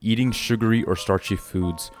Eating sugary or starchy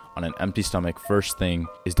foods on an empty stomach first thing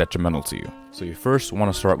is detrimental to you. So you first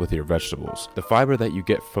want to start with your vegetables. The fiber that you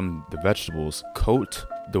get from the vegetables coat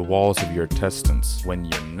the walls of your intestines. When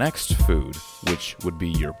your next food, which would be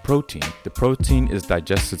your protein, the protein is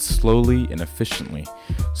digested slowly and efficiently.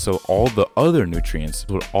 So all the other nutrients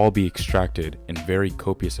will all be extracted in very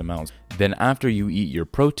copious amounts. Then after you eat your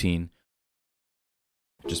protein,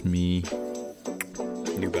 just me,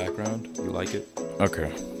 new background, you like it?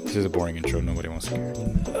 Okay, this is a boring intro, nobody wants to hear.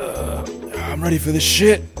 I'm ready for this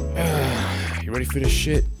shit. You ready for this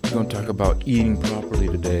shit? We're gonna talk about eating properly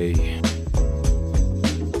today.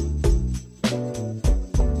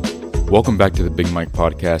 Welcome back to the Big Mike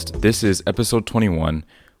Podcast. This is episode 21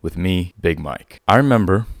 with me, Big Mike. I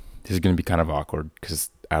remember, this is gonna be kind of awkward because it's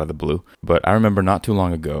out of the blue, but I remember not too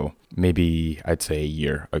long ago, maybe I'd say a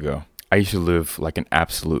year ago, I used to live like an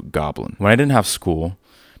absolute goblin. When I didn't have school,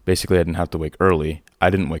 basically I didn't have to wake early. I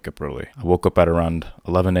didn't wake up early. I woke up at around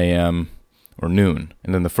 11 a.m. or noon.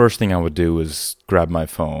 And then the first thing I would do is grab my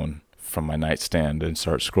phone from my nightstand and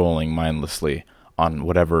start scrolling mindlessly on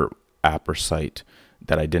whatever app or site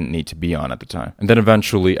that I didn't need to be on at the time. And then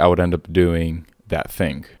eventually I would end up doing that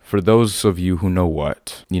thing. For those of you who know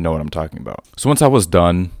what, you know what I'm talking about. So once I was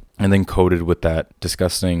done and then coated with that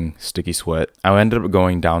disgusting sticky sweat, I ended up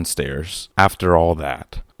going downstairs after all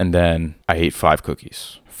that. And then I ate 5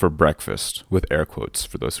 cookies for breakfast, with air quotes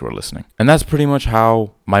for those who are listening. And that's pretty much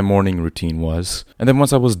how my morning routine was. And then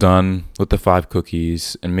once I was done with the 5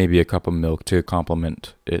 cookies and maybe a cup of milk to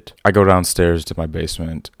complement it, I go downstairs to my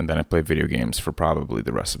basement and then I play video games for probably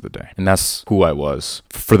the rest of the day. And that's who I was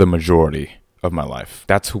for the majority of my life.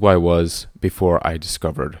 That's who I was before I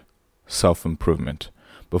discovered self-improvement.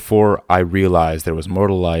 Before I realized there was more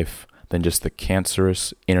to life than just the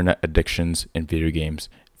cancerous internet addictions and video games,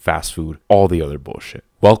 fast food, all the other bullshit.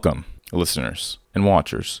 Welcome, listeners and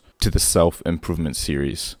watchers, to the self-improvement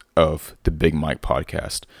series of the Big Mike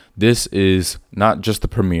Podcast. This is not just the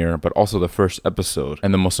premiere, but also the first episode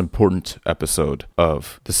and the most important episode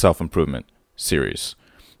of the self-improvement series.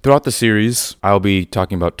 Throughout the series, I'll be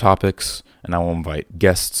talking about topics and I will invite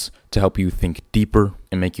guests to help you think deeper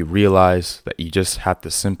and make you realize that you just have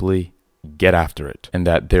to simply get after it and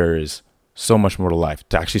that there is so much more to life,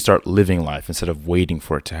 to actually start living life instead of waiting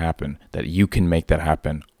for it to happen, that you can make that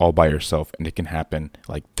happen all by yourself and it can happen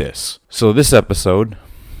like this. So this episode,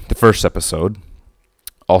 the first episode,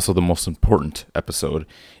 also the most important episode,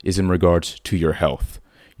 is in regards to your health.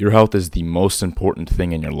 Your health is the most important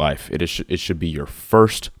thing in your life. It should be your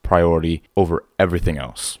first priority over everything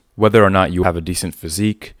else. Whether or not you have a decent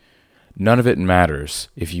physique, none of it matters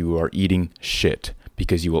if you are eating shit,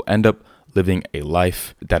 because you will end up living a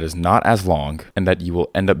life that is not as long and that you will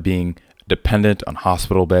end up being dependent on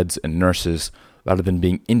hospital beds and nurses rather than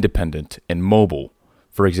being independent and mobile.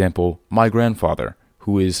 For example, my grandfather,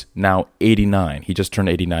 who is now 89, he just turned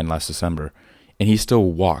 89 last December, and he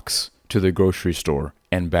still walks to the grocery store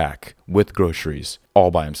and back with groceries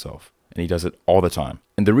all by himself. And he does it all the time.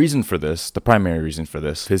 And the reason for this, the primary reason for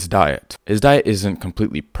this, his diet. His diet isn't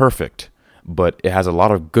completely perfect, but it has a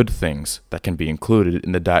lot of good things that can be included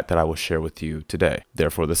in the diet that I will share with you today.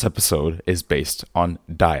 Therefore, this episode is based on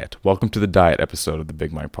diet. Welcome to the diet episode of the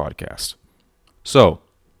Big Mike Podcast. So,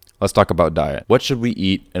 let's talk about diet. What should we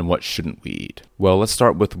eat and what shouldn't we eat? Well, let's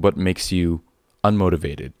start with what makes you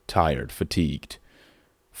unmotivated, tired, fatigued,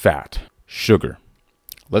 fat, sugar.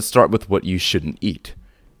 Let's start with what you shouldn't eat.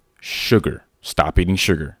 Sugar. Stop eating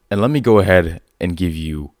sugar. And let me go ahead and give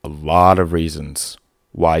you a lot of reasons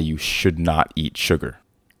why you should not eat sugar.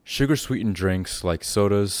 Sugar-sweetened drinks like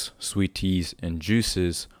sodas, sweet teas, and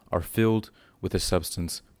juices are filled with a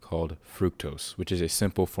substance called fructose, which is a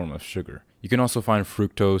simple form of sugar. You can also find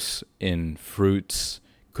fructose in fruits,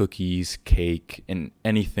 cookies, cake, and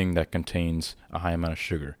anything that contains a high amount of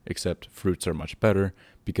sugar, except fruits are much better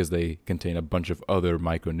because they contain a bunch of other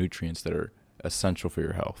micronutrients that are essential for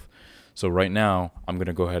your health. So right now, I'm going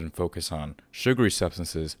to go ahead and focus on sugary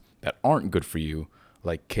substances that aren't good for you,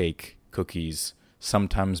 like cake, cookies,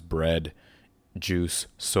 sometimes bread, juice,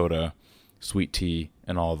 soda, sweet tea,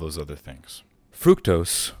 and all those other things.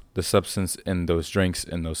 Fructose, the substance in those drinks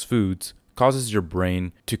and those foods, causes your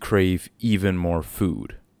brain to crave even more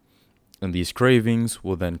food. And these cravings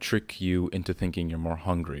will then trick you into thinking you're more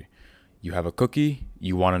hungry. You have a cookie,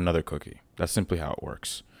 you want another cookie. That's simply how it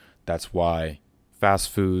works. That's why fast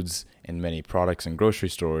foods and many products in grocery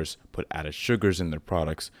stores put added sugars in their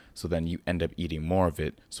products, so then you end up eating more of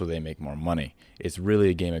it so they make more money. It's really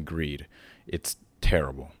a game of greed. It's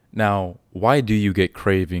terrible. Now, why do you get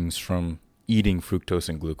cravings from eating fructose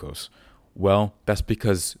and glucose? Well, that's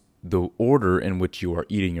because the order in which you are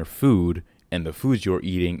eating your food and the foods you're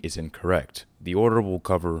eating is incorrect. The order we'll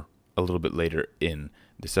cover a little bit later in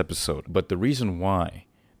this episode. But the reason why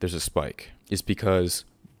there's a spike is because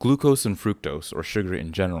glucose and fructose, or sugar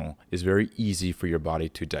in general, is very easy for your body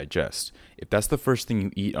to digest. If that's the first thing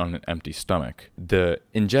you eat on an empty stomach, the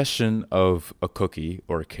ingestion of a cookie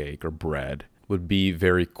or a cake or bread would be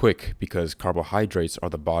very quick because carbohydrates are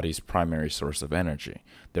the body's primary source of energy.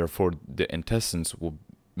 Therefore, the intestines will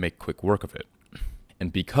make quick work of it.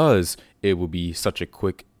 And because it will be such a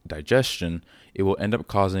quick digestion, it will end up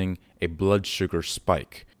causing a blood sugar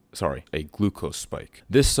spike. A glucose spike.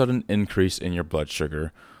 This sudden increase in your blood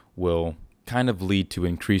sugar will kind of lead to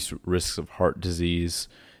increased risks of heart disease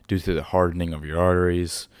due to the hardening of your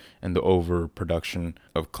arteries and the overproduction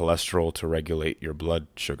of cholesterol to regulate your blood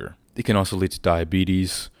sugar. It can also lead to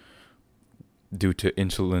diabetes due to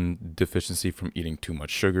insulin deficiency from eating too much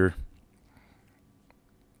sugar.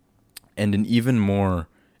 And in even more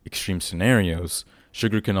extreme scenarios,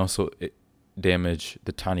 sugar can also damage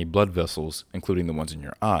the tiny blood vessels, including the ones in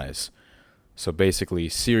your eyes. So basically,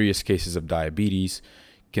 serious cases of diabetes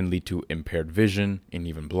can lead to impaired vision and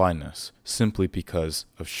even blindness, simply because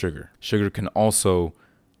of sugar. Sugar can also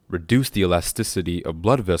reduce the elasticity of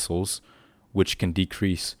blood vessels, which can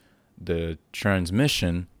decrease the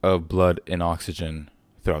transmission of blood and oxygen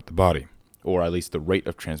throughout the body, or at least the rate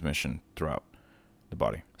of transmission throughout the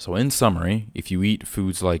body. So in summary, if you eat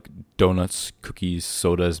foods like donuts, cookies,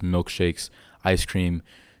 sodas, milkshakes, ice cream,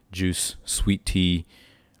 juice, sweet tea,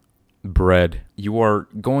 bread, you are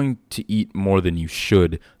going to eat more than you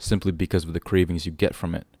should simply because of the cravings you get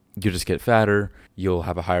from it. You'll just get fatter, you'll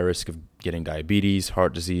have a higher risk of getting diabetes,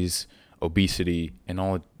 heart disease, obesity, and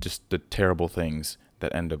all just the terrible things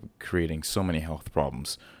that end up creating so many health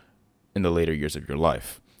problems in the later years of your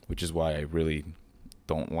life, which is why I really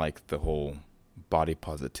don't like the whole body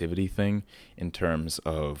positivity thing in terms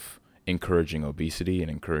of encouraging obesity and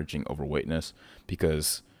encouraging overweightness,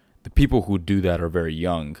 because the people who do that are very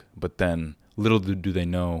young, but then little do they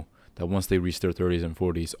know that once they reach their 30s and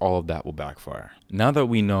 40s, all of that will backfire. Now that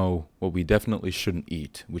we know what we definitely shouldn't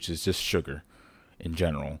eat, which is just sugar in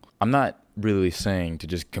general, I'm not really saying to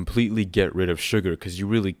just completely get rid of sugar, because you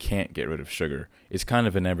really can't get rid of sugar. It's kind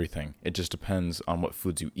of in everything. It just depends on what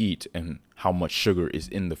foods you eat and how much sugar is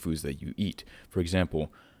in the foods that you eat. For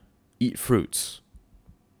example, eat fruits.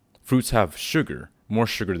 Fruits have sugar, more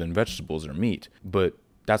sugar than vegetables or meat, but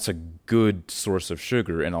that's a good source of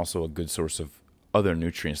sugar and also a good source of other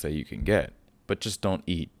nutrients that you can get. But just don't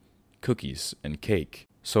eat cookies and cake.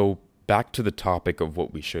 So back to the topic of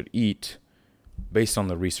what we should eat. Based on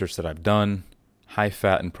the research that I've done, high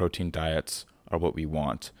fat and protein diets are what we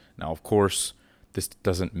want. Now, of course, this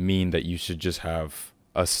doesn't mean that you should just have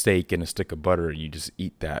a steak and a stick of butter and you just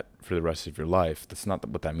eat that for the rest of your life. That's not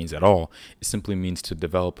what that means at all. It simply means to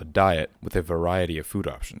develop a diet with a variety of food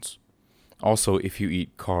options. Also, if you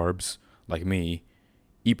eat carbs, like me,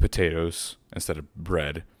 eat potatoes instead of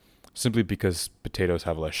bread, simply because potatoes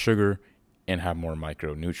have less sugar and have more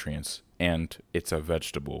micronutrients, and it's a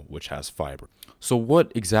vegetable which has fiber. So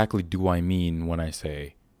what exactly do I mean when I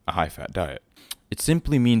say a high-fat diet? It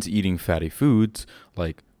simply means eating fatty foods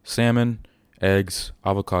like salmon, eggs,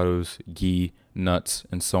 avocados, ghee, nuts,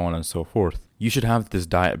 and so on and so forth. You should have this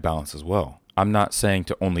diet balance as well. I'm not saying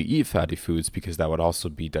to only eat fatty foods, because that would also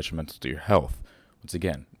be detrimental to your health. Once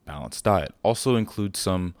again, balanced diet. Also include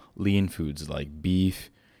some lean foods like beef,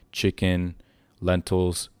 chicken,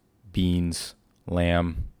 lentils, beans,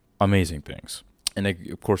 lamb, amazing things. And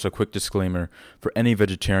of course, a quick disclaimer for any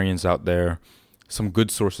vegetarians out there, some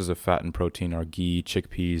good sources of fat and protein are ghee,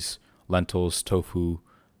 chickpeas, lentils, tofu,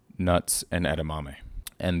 nuts, and edamame.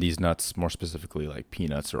 And these nuts, more specifically like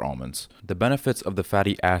peanuts or almonds. The benefits of the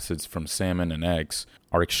fatty acids from salmon and eggs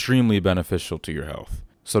are extremely beneficial to your health.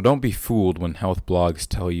 So don't be fooled when health blogs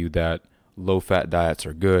tell you that low-fat diets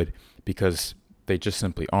are good, because they just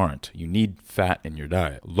simply aren't. You need fat in your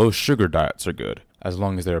diet. Low-sugar diets are good, as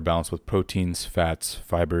long as they are balanced with proteins, fats,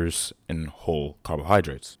 fibers, and whole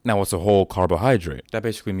carbohydrates. Now, what's a whole carbohydrate? That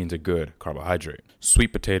basically means a good carbohydrate.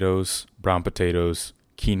 Sweet potatoes, brown potatoes,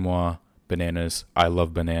 quinoa, bananas. I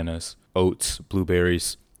love bananas. Oats,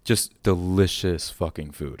 blueberries. Just delicious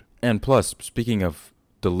fucking food. And plus, speaking of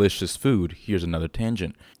delicious food, here's another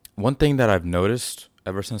tangent. One thing that I've noticed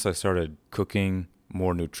ever since I started cooking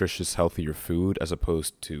more nutritious, healthier food as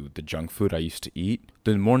opposed to the junk food I used to eat,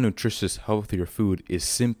 the more nutritious, healthier food is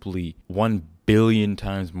simply 1 billion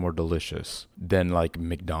times more delicious than like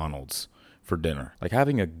McDonald's for dinner. Like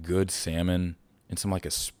having a good salmon and some like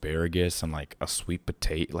asparagus and like a sweet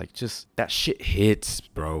potato, like just that shit hits,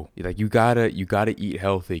 bro. Like you gotta eat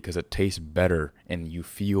healthy because it tastes better and you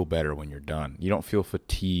feel better when you're done. You don't feel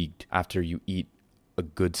fatigued after you eat a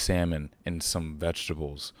good salmon and some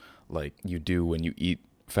vegetables like you do when you eat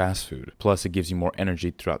fast food. Plus, it gives you more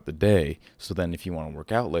energy throughout the day. So then if you want to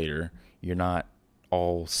work out later, you're not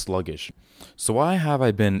all sluggish. So why have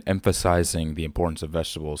I been emphasizing the importance of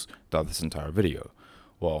vegetables throughout this entire video?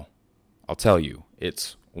 Well, I'll tell you,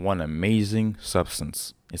 it's one amazing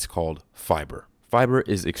substance. It's called fiber. Fiber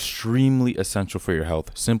is extremely essential for your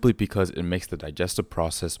health simply because it makes the digestive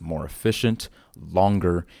process more efficient,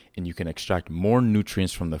 longer, and you can extract more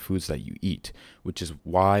nutrients from the foods that you eat, which is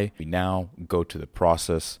why we now go to the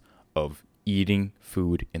process of eating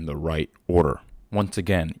food in the right order. Once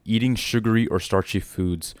again, eating sugary or starchy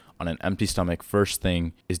foods on an empty stomach first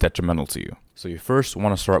thing is detrimental to you. So you first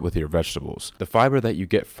want to start with your vegetables. The fiber that you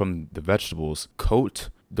get from the vegetables coat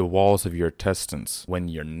the walls of your intestines. When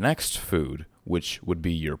your next food, which would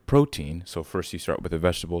be your protein, so first you start with the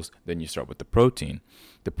vegetables, then you start with the protein.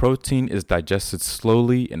 The protein is digested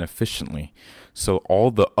slowly and efficiently. So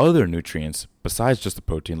all the other nutrients besides just the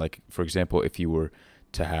protein, like for example, if you were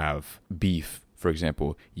to have beef, for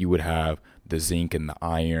example, you would have the zinc and the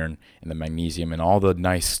iron and the magnesium and all the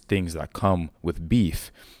nice things that come with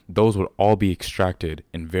beef. Those would all be extracted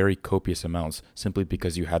in very copious amounts simply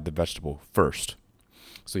because you had the vegetable first.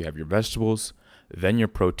 So you have your vegetables, then your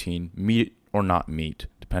protein, meat or not meat,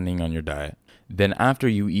 depending on your diet. Then after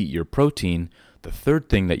you eat your protein, the third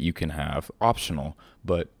thing that you can have, optional,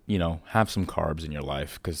 but have some carbs in your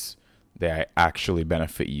life because they actually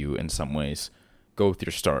benefit you in some ways. Go with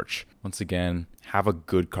your starch. Once again, have a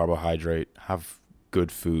good carbohydrate, have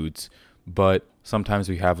good foods, but sometimes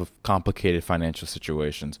we have complicated financial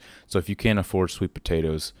situations. So if you can't afford sweet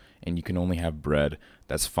potatoes and you can only have bread,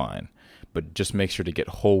 that's fine. But just make sure to get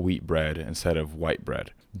whole wheat bread instead of white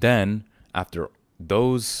bread. Then after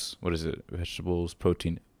those, vegetables,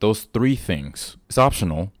 protein, those three things, it's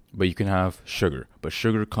optional, but you can have sugar. But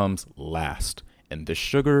sugar comes last. And the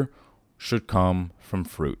sugar should come from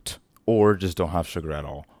fruit. Or just don't have sugar at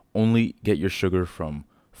all. Only get your sugar from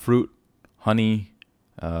fruit, honey,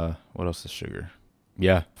 what else is sugar?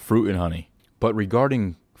 Yeah, fruit and honey. But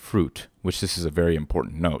regarding fruit, which this is a very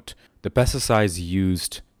important note, the pesticides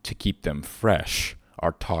used to keep them fresh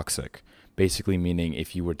are toxic. Basically meaning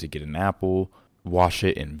if you were to get an apple, wash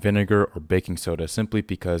it in vinegar or baking soda simply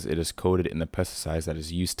because it is coated in the pesticides that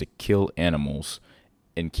is used to kill animals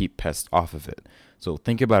and keep pests off of it. So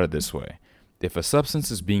think about it this way. If a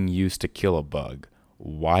substance is being used to kill a bug,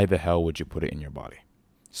 why the hell would you put it in your body?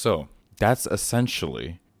 So that's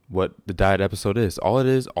essentially what the diet episode is. All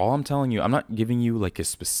I'm telling you, I'm not giving you like a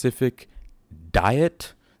specific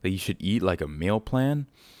diet that you should eat, like a meal plan,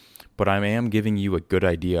 but I am giving you a good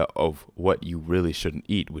idea of what you really shouldn't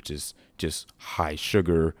eat, which is just high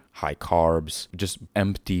sugar, high carbs, just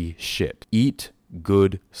empty shit. Eat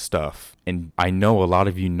good stuff. And I know a lot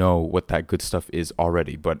of you know what that good stuff is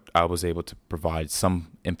already, but I was able to provide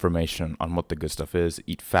some information on what the good stuff is.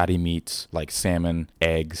 Eat fatty meats like salmon,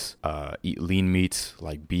 eggs, eat lean meats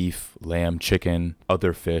like beef, lamb, chicken,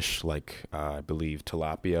 other fish like I believe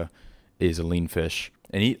tilapia is a lean fish,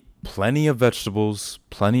 and eat plenty of vegetables,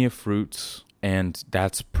 plenty of fruits, and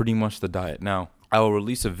that's pretty much the diet. Now, I will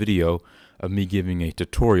release a video of me giving a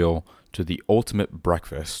tutorial to the ultimate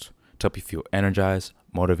breakfast to help you feel energized,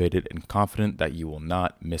 motivated, and confident that you will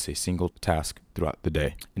not miss a single task throughout the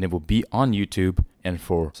day. And it will be on YouTube and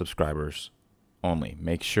for subscribers only.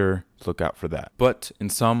 Make sure to look out for that. But in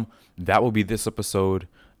sum, that will be this episode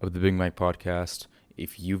of the Big Mike Podcast.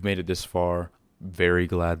 If you've made it this far, very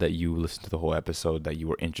glad that you listened to the whole episode, that you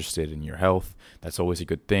were interested in your health. That's always a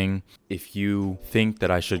good thing. If you think that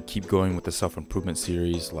I should keep going with the self-improvement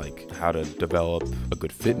series, like how to develop a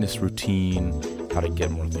good fitness routine, how to get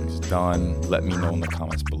more things done, let me know in the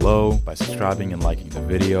comments below by subscribing and liking the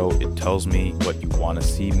video. It tells me what you want to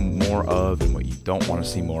see more of and what you don't want to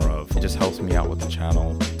see more of. It just helps me out with the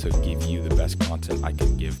channel to give you the best content I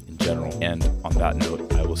can give in general. And on that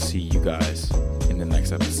note, I will see you guys in the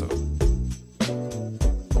next episode.